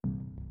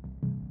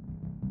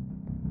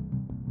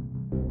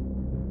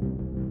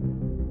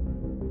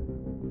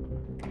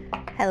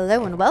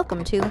Hello and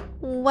welcome to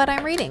What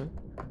I'm Reading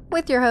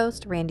with your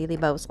host, Randy Lee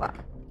Boslaw.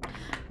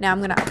 Now I'm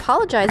going to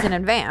apologize in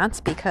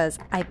advance because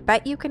I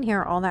bet you can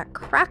hear all that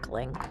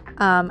crackling.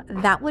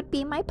 That would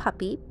be my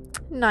puppy,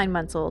 9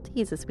 months old.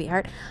 He's a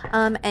sweetheart.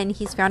 And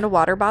he's found a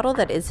water bottle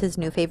that is his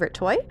new favorite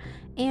toy,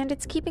 and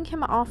it's keeping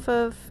him off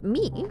of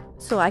me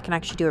so I can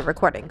actually do a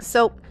recording.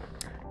 So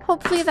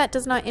hopefully that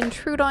does not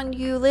intrude on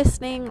you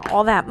listening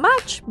all that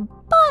much,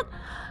 but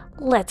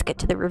let's get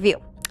to the review.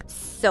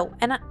 So,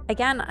 and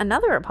again,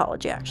 another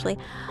apology actually.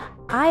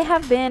 I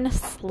have been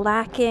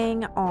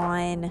slacking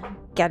on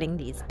getting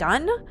these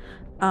done.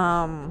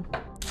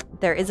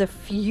 There is a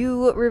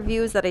few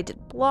reviews that I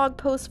did blog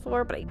posts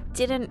for, but I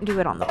didn't do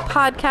it on the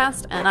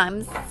podcast, and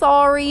I'm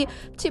sorry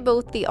to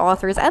both the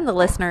authors and the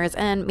listeners,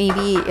 and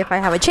maybe if I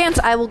have a chance,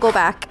 I will go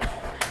back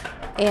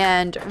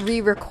and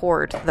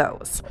re-record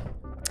those.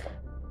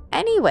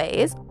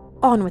 Anyways,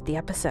 on with the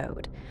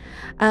episode.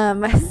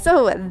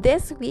 So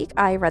this week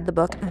I read the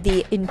book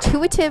The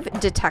Intuitive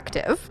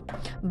Detective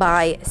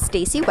by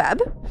Stacey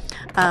Webb.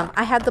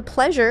 I had the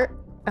pleasure,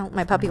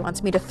 my puppy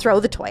wants me to throw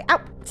the toy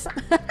out.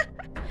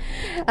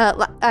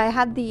 I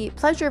had the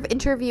pleasure of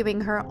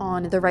interviewing her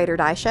on the Write or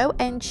Die show,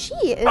 and she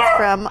is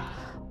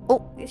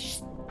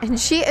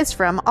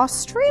from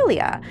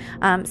Australia.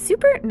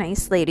 Super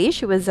nice lady.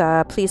 She was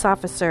a police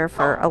officer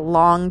for a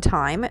long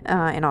time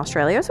in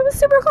Australia, so it was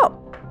super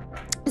cool.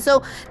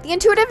 So The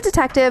Intuitive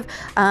Detective,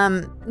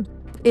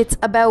 it's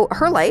about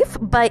her life,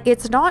 but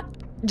it's not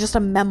just a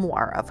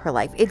memoir of her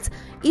life.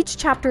 Each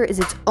chapter is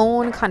its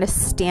own kind of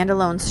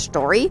standalone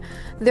story.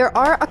 There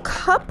are a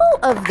couple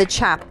of the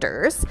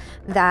chapters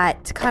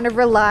that kind of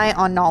rely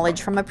on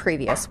knowledge from a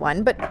previous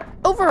one, but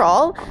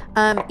overall,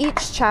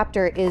 each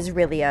chapter is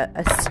really a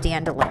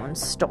standalone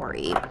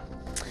story.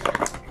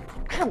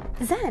 Ow,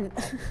 Zen.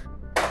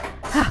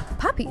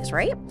 Puppies,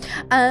 right?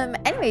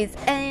 Anyways,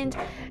 and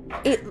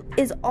it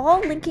is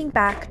all linking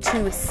back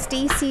to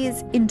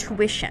Stacey's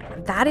intuition.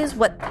 That is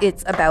what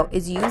it's about,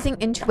 is using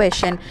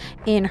intuition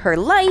in her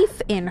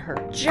life, in her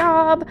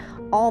job,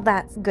 all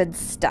that good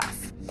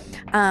stuff.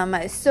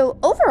 So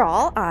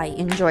overall, I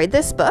enjoyed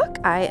this book.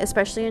 I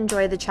especially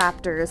enjoyed the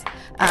chapters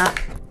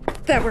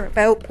that were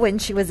about when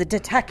she was a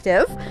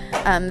detective.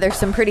 There's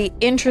some pretty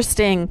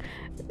interesting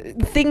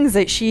things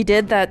that she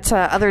did that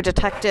other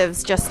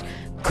detectives just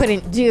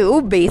couldn't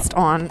do based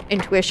on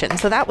intuition.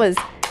 So that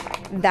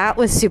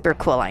was super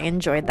cool. I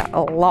enjoyed that a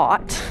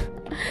lot.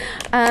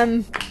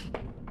 And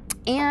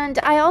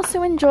I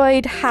also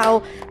enjoyed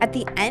how at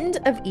the end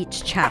of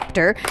each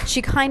chapter,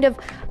 she kind of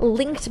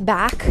linked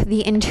back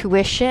the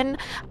intuition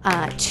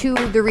to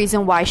the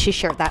reason why she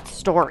shared that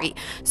story.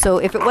 So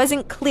if it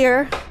wasn't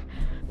clear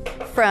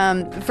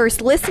from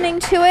first listening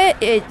to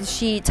it,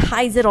 she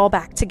ties it all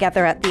back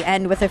together at the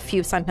end with a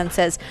few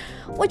sentences,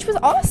 which was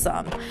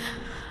awesome.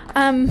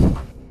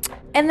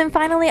 And then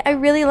finally, I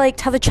really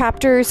liked how the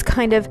chapters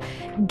kind of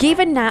gave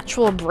a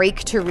natural break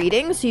to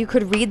reading. So you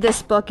could read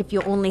this book if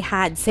you only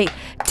had, say,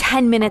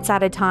 10 minutes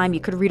at a time. You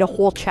could read a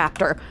whole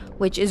chapter,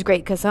 which is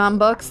great because some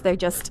books,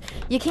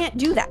 you can't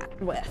do that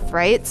with,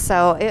 right?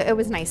 So it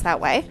was nice that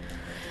way.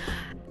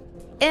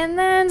 And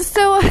then,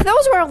 so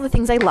those were all the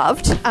things I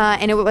loved.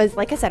 And it was,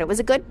 like I said, it was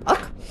a good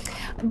book.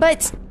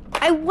 But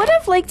I would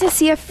have liked to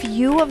see a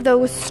few of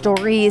those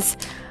stories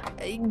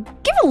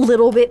give a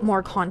little bit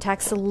more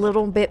context, a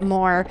little bit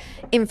more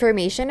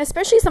information,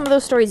 especially some of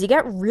those stories you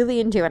get really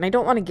into, and I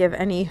don't want to give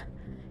any,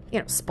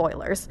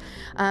 spoilers,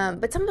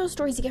 but some of those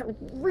stories you get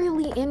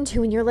really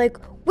into and you're like,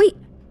 wait,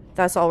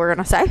 that's all we're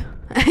gonna say?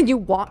 And you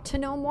want to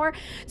know more.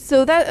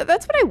 So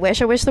that's what I wish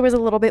there was a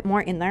little bit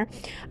more in there.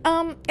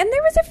 And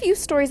there was a few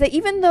stories that,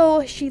 even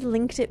though she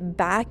linked it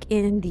back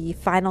in the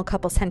final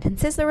couple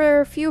sentences, there were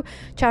a few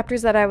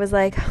chapters that I was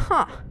like,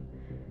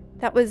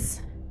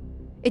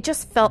 it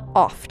just felt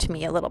off to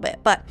me a little bit.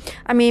 But,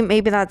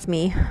 maybe that's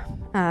me.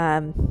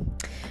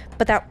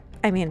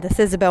 This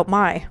is about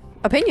my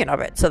opinion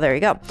of it. So there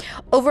you go.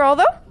 Overall,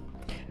 though,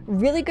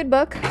 really good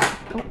book.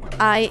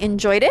 I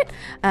enjoyed it.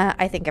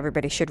 I think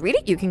everybody should read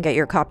it. You can get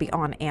your copy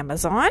on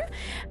Amazon.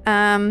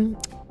 And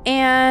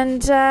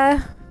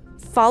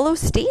follow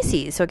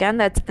Stacey. So again,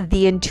 that's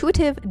The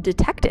Intuitive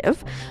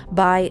Detective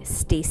by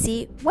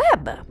Stacey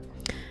Webb.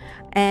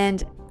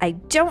 And I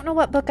don't know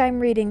what book I'm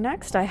reading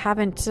next. I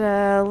haven't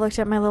looked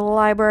at my little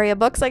library of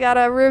books I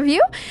gotta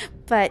review,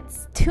 but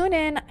tune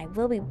in. I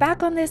will be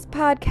back on this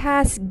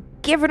podcast,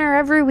 giving her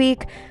every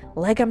week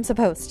like I'm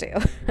supposed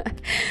to.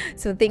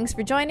 So thanks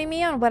for joining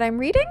me on What I'm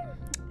Reading,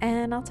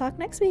 and I'll talk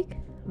next week.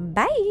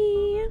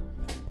 Bye!